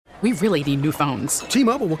We really need new phones.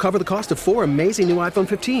 T-Mobile will cover the cost of 4 amazing new iPhone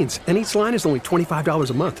 15s, and each line is only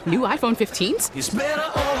 $25 a month. New iPhone 15s? It's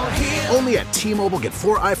better over here. Only at T-Mobile, get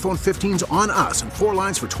 4 iPhone 15s on us and 4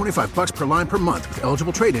 lines for $25 per line per month with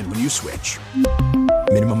eligible trade-in when you switch.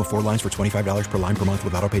 Minimum of 4 lines for $25 per line per month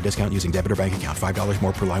with autopay discount using debit or bank account. $5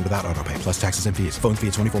 more per line without autopay, plus taxes and fees. Phone fee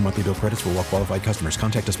at 24 monthly bill credits for well-qualified customers.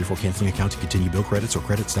 Contact us before canceling account to continue bill credits or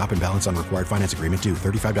credit stop and balance on required finance agreement due.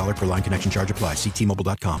 $35 per line connection charge applies. See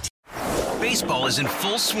T-Mobile.com. Baseball is in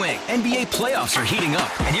full swing. NBA playoffs are heating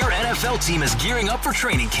up, and your NFL team is gearing up for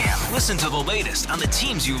training camp. Listen to the latest on the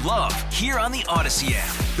teams you love here on the Odyssey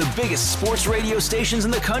app. The biggest sports radio stations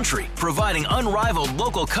in the country, providing unrivaled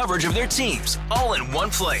local coverage of their teams, all in one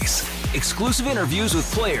place. Exclusive interviews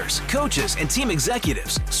with players, coaches, and team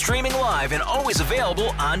executives, streaming live and always available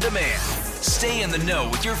on demand. Stay in the know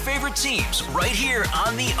with your favorite teams right here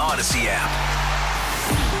on the Odyssey app.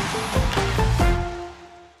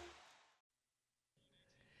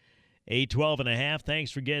 8:12.5.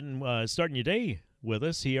 Thanks for starting your day with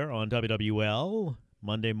us here on WWL.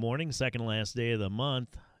 Monday morning, second last day of the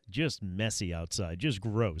month. Just messy outside, just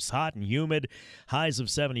gross. Hot and humid. Highs of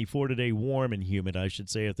 74 today, warm and humid, I should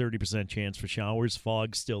say. A 30% chance for showers.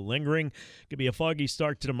 Fog still lingering. Could be a foggy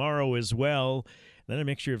start to tomorrow as well. Then a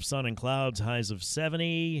mixture of sun and clouds. Highs of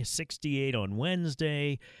 70, 68 on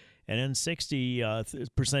Wednesday. And then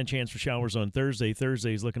 60% chance for showers on Thursday.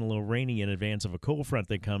 Thursday is looking a little rainy in advance of a cold front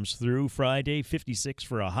that comes through. Friday, 56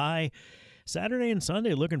 for a high. Saturday and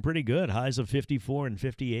Sunday looking pretty good. Highs of 54 and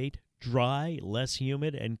 58. Dry, less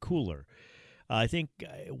humid, and cooler. I think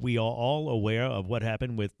we are all aware of what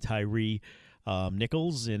happened with Tyre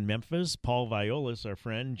Nichols in Memphis. Paul Violas, our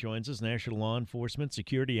friend, joins us, National Law Enforcement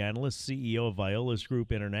Security Analyst, CEO of Violas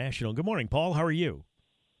Group International. Good morning, Paul. How are you?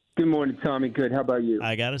 Good morning, Tommy. Good. How about you?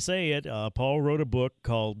 I got to say it. Paul wrote a book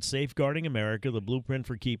called Safeguarding America, The Blueprint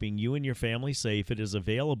for Keeping You and Your Family Safe. It is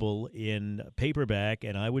available in paperback,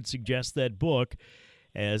 and I would suggest that book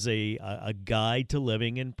as a guide to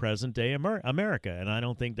living in present-day America. And I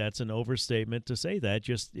don't think that's an overstatement to say that.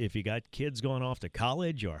 Just if you got kids going off to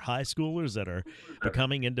college or high schoolers that are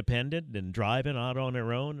becoming independent and driving out on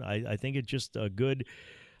their own, I think it's just a good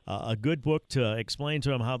book to explain to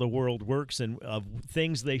them how the world works and of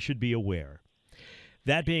things they should be aware.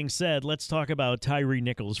 That being said, let's talk about Tyre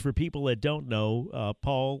Nichols. For people that don't know,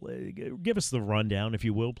 Paul, give us the rundown, if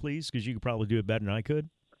you will, please, because you could probably do it better than I could.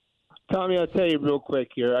 Tommy, I'll tell you real quick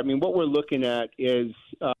here. I mean, what we're looking at is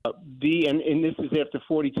and this is after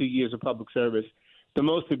 42 years of public service, the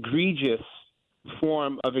most egregious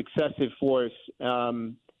form of excessive force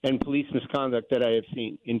and police misconduct that I have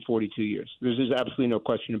seen in 42 years. There's absolutely no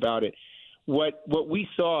question about it. What we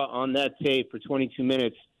saw on that tape for 22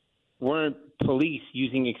 minutes weren't police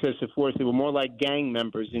using excessive force. They were more like gang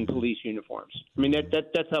members in police uniforms. I mean,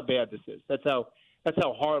 that's how bad this is. That's how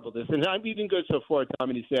horrible this is. And I'm even going so far,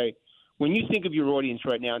 Tommy, to say, when you think of your audience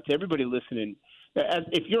right now, and to everybody listening,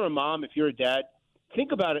 if you're a mom, if you're a dad,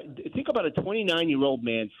 think about it. Think about a 29-year-old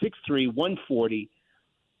man, 6'3", 140,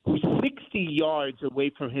 who's 60 yards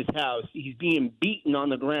away from his house. He's being beaten on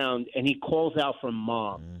the ground, and he calls out for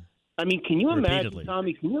mom. I mean, can you imagine,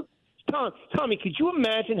 Tommy? Tommy, could you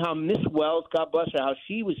imagine how Miss Wells, God bless her, how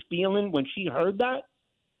she was feeling when she heard that?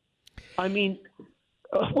 I mean,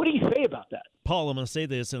 what do you say about that? Paul, I'm going to say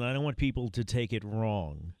this, and I don't want people to take it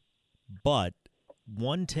wrong, but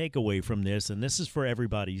one takeaway from this, and this is for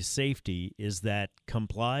everybody's safety, is that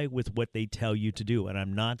comply with what they tell you to do. And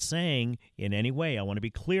I'm not saying in any way, I want to be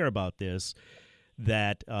clear about this,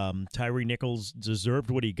 that Tyre Nichols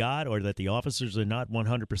deserved what he got or that the officers are not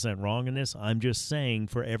 100% wrong in this. I'm just saying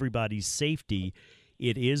for everybody's safety,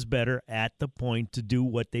 it is better at the point to do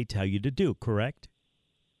what they tell you to do, correct?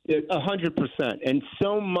 100%. And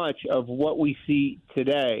so much of what we see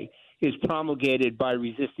today is promulgated by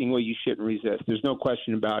resisting what you shouldn't resist. There's no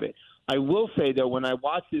question about it. I will say, though, when I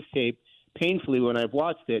watch this tape, painfully when I've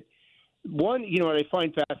watched it, one, what I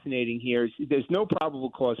find fascinating here is there's no probable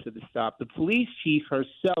cause for the stop. The police chief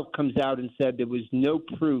herself comes out and said there was no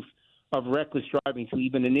proof of reckless driving to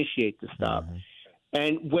even initiate the stop. Mm-hmm.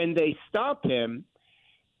 And when they stop him,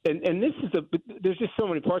 and this is there's just so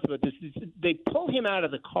many parts about this. They pull him out of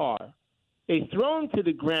the car. They throw him to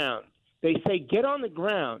the ground. They say, get on the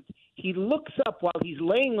ground. He looks up while he's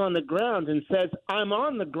laying on the ground and says, I'm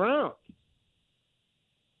on the ground.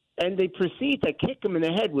 And they proceed to kick him in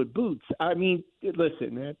the head with boots. I mean,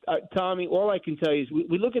 listen, man, Tommy, all I can tell you is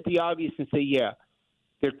we look at the obvious and say, yeah,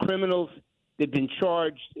 they're criminals. They've been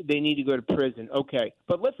charged. They need to go to prison. Okay.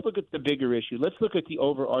 But let's look at the bigger issue. Let's look at the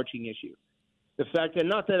overarching issue. The fact that,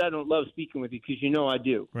 not that I don't love speaking with you, because I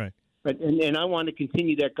do. Right. And I want to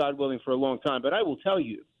continue that, God willing, for a long time. But I will tell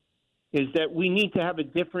you, is that we need to have a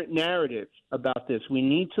different narrative about this. We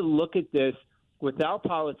need to look at this without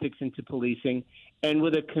politics into policing and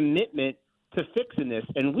with a commitment to fixing this.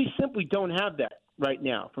 And we simply don't have that right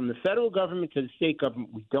now. From the federal government to the state government,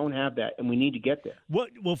 we don't have that, and we need to get there.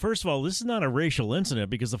 Well, first of all, this is not a racial incident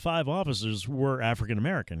because the 5 officers were African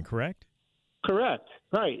American, correct? Correct,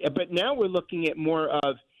 right. But now we're looking at more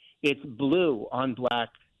of it's blue on black,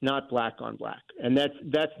 not black on black. And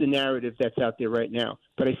that's the narrative that's out there right now.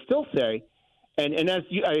 But I still say, and as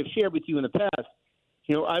I have shared with you in the past,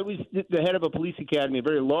 I was the head of a police academy, a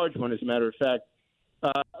very large one, as a matter of fact,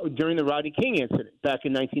 during the Rodney King incident back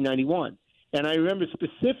in 1991. And I remember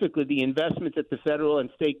specifically the investments that the federal and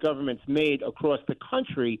state governments made across the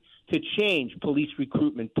country to change police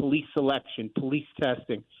recruitment, police selection, police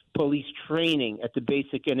testing, police training at the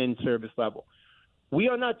basic and in-service level. We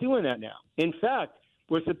are not doing that now. In fact,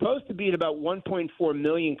 we're supposed to be at about 1.4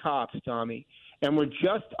 million cops, Tommy, and we're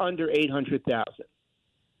just under 800,000.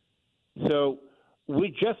 So we're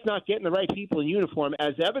just not getting the right people in uniform,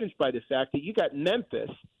 as evidenced by the fact that you got Memphis,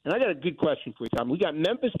 and I got a good question for you, Tom. We got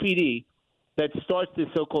Memphis PD that starts this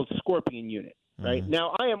so-called Scorpion unit, right? Mm-hmm.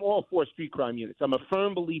 Now, I am all for street crime units. I'm a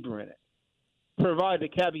firm believer in it. The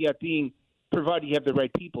caveat being, provided you have the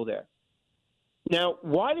right people there. Now,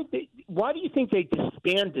 why do you think they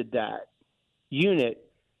disbanded that unit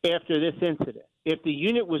after this incident? If the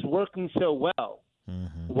unit was working so well,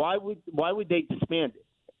 why would they disband it?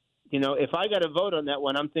 If I got a vote on that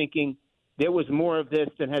one, I'm thinking there was more of this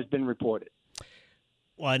than has been reported.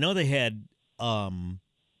 Well, I know they had a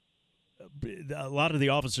lot of the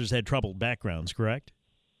officers had troubled backgrounds, correct?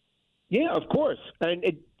 Yeah, of course.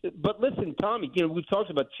 But listen, Tommy, we've talked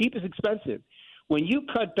about cheap is expensive. When you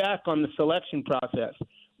cut back on the selection process,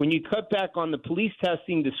 when you cut back on the police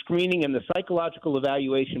testing, the screening, and the psychological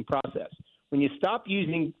evaluation process, when you stop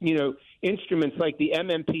using, instruments like the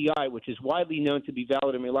MMPI, which is widely known to be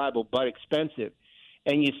valid and reliable but expensive,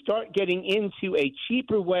 and you start getting into a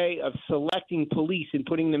cheaper way of selecting police and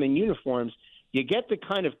putting them in uniforms, you get the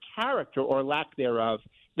kind of character or lack thereof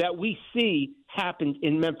that we see happened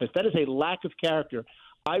in Memphis. That is a lack of character.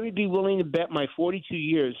 I would be willing to bet my 42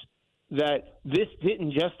 years that this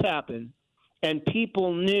didn't just happen, and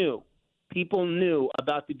people knew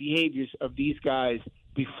about the behaviors of these guys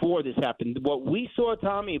before this happened. What we saw,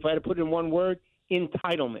 Tommy, if I had to put it in one word,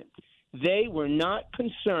 entitlement. They were not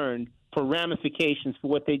concerned for ramifications for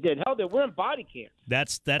what they did. Hell, they were in body cams.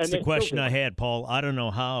 That's the question I had, Paul. I don't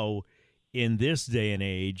know how in this day and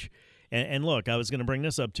age, and look, I was going to bring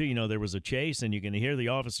this up too. There was a chase, and you can hear the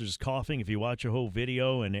officers coughing if you watch a whole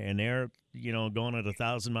video, and they're going at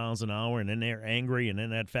 1,000 miles an hour, and then they're angry, and then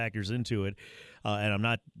that factors into it. And I'm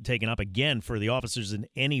not taking up again for the officers in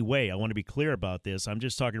any way. I want to be clear about this. I'm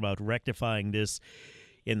just talking about rectifying this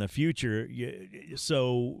in the future.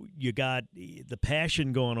 So you got the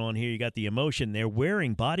passion going on here. You got the emotion. They're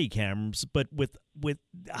wearing body cameras, but with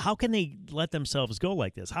how can they let themselves go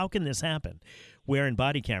like this? How can this happen? Wearing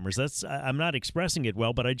body cameras. I'm not expressing it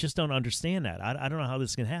well, but I just don't understand that. I don't know how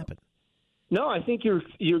this can happen. No, I think you're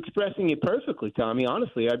expressing it perfectly, Tommy.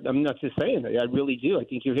 Honestly, I'm not just saying that. I really do. I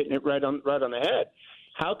think you're hitting it right on the head.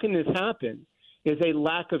 How can this happen? Is a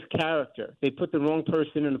lack of character. They put the wrong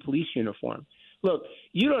person in a police uniform. Look,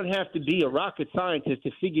 you don't have to be a rocket scientist to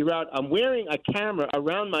figure out I'm wearing a camera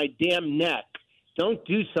around my damn neck. Don't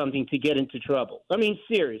do something to get into trouble. I mean,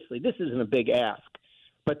 seriously, this isn't a big ask,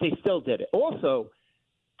 but they still did it. Also,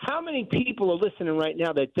 how many people are listening right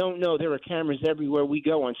now that don't know there are cameras everywhere we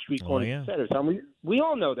go on street corners and centers? We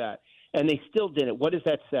all know that, and they still did it. What does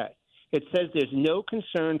that say? It says there's no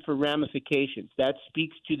concern for ramifications. That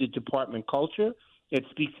speaks to the department culture. It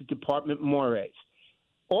speaks to department mores.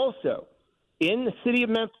 Also, in the city of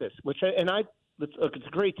Memphis, it's a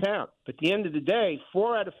great town, but at the end of the day,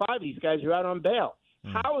 4 out of 5 of these guys are out on bail.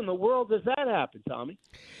 How in the world does that happen, Tommy?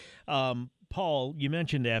 Paul, you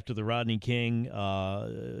mentioned after the Rodney King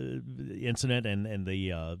incident and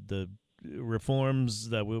the reforms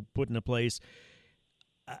that were put into place,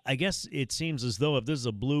 I guess it seems as though if this is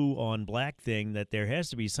a blue on black thing, that there has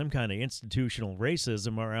to be some kind of institutional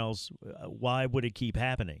racism, or else why would it keep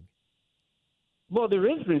happening? Well, there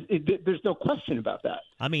is. There's no question about that.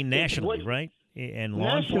 I mean, nationally, right? And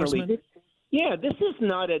law enforcement? This is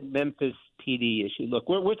not a Memphis PD issue. Look,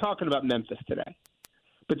 we're talking about Memphis today.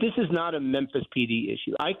 But this is not a Memphis PD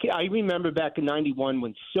issue. I remember back in 91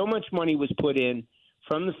 when so much money was put in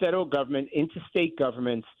from the federal government into state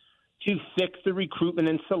governments to fix the recruitment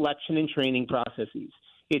and selection and training processes.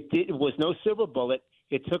 It was no silver bullet.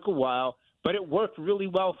 It took a while, but it worked really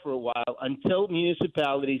well for a while until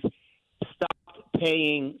municipalities stopped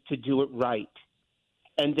paying to do it right.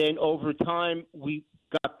 And then over time, we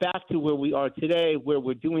got back to where we are today, where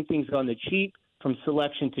we're doing things on the cheap, from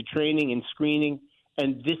selection to training and screening,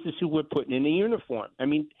 and this is who we're putting in a uniform. I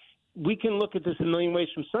mean, we can look at this a million ways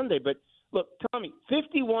from Sunday, but look, Tommy,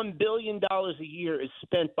 $51 billion a year is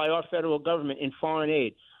spent by our federal government in foreign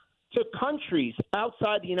aid to countries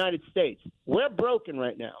outside the United States. We're broken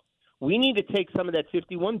right now. We need to take some of that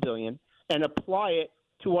 $51 billion and apply it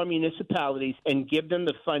to our municipalities and give them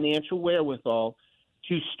the financial wherewithal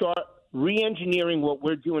to start re-engineering what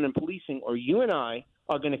we're doing in policing, or you and I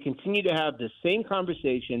are going to continue to have the same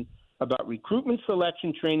conversation about recruitment,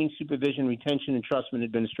 selection, training, supervision, retention, entrustment,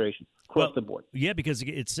 administration across the board. Yeah, because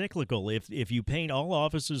it's cyclical. If you paint all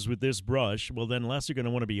officers with this brush, well, then less are going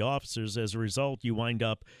to want to be officers. As a result, you wind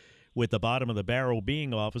up with the bottom of the barrel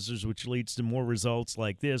being officers, which leads to more results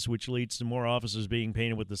like this, which leads to more officers being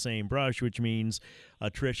painted with the same brush, which means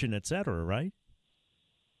attrition, et cetera, right?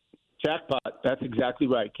 Jackpot. That's exactly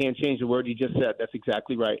right. Can't change the word you just said. That's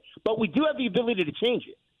exactly right. But we do have the ability to change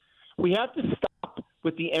it. We have to stop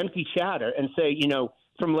with the empty chatter and say,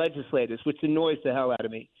 from legislators, which annoys the hell out of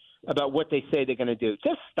me, about what they say they're going to do.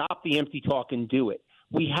 Just stop the empty talk and do it.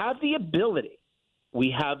 We have the ability.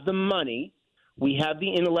 We have the money. We have the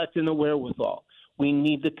intellect and the wherewithal. We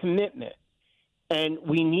need the commitment. And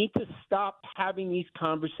we need to stop having these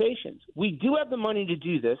conversations. We do have the money to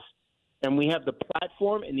do this, and we have the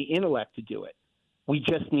platform and the intellect to do it. We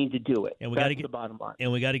just need to do it. And that's the bottom line.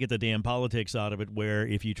 And we got to get the damn politics out of it, where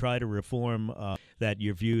if you try to reform that,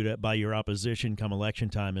 you're viewed by your opposition come election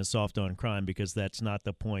time as soft on crime, because that's not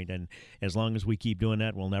the point. And as long as we keep doing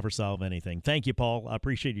that, we'll never solve anything. Thank you, Paul. I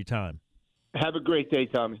appreciate your time. Have a great day,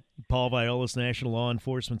 Tommy. Paul Violas, National Law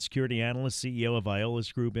Enforcement Security Analyst, CEO of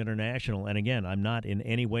Violas Group International. And again, I'm not in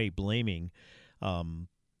any way blaming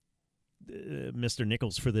Mr.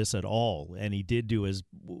 Nichols for this at all, and he did do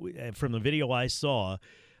from the video I saw,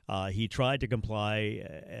 he tried to comply,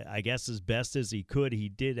 I guess, as best as he could. He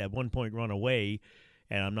did at one point run away,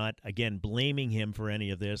 and I'm not, again, blaming him for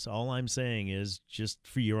any of this. All I'm saying is, just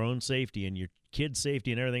for your own safety and your kids'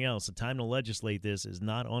 safety and everything else, the time to legislate this is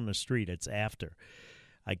not on the street, it's after.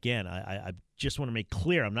 Again, I just want to make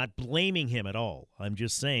clear, I'm not blaming him at all. I'm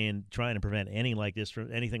just saying, trying to prevent anything like this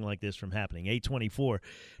from happening. 824,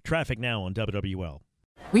 traffic now on WWL.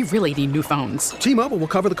 We really need new phones. T-Mobile will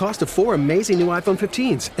cover the cost of 4 amazing new iPhone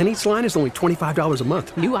 15s, and each line is only $25 a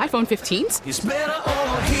month. New iPhone 15s? It's better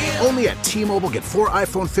over here. Only at T-Mobile, get 4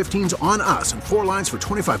 iPhone 15s on us and 4 lines for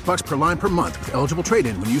 $25 per line per month with eligible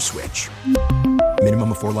trade-in when you switch.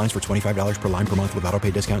 Minimum of 4 lines for $25 per line per month with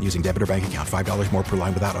autopay discount using debit or bank account. $5 more per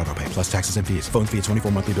line without autopay, plus taxes and fees. Phone fee at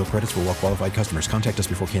 24 monthly bill credits for well-qualified customers. Contact us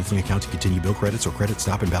before canceling account to continue bill credits or credit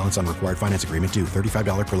stop and balance on required finance agreement due.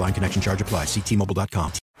 $35 per line connection charge applies. See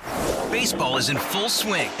T-Mobile.com. Baseball is in full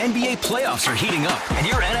swing. NBA playoffs are heating up, and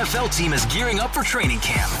your NFL team is gearing up for training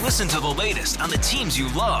camp. Listen to the latest on the teams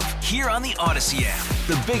you love here on the Odyssey app.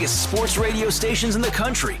 The biggest sports radio stations in the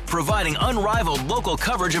country, providing unrivaled local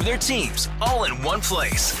coverage of their teams, all in one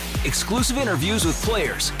place. Exclusive interviews with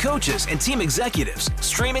players, coaches, and team executives,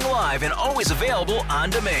 streaming live and always available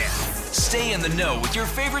on demand. Stay in the know with your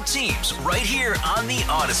favorite teams right here on the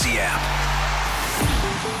Odyssey app.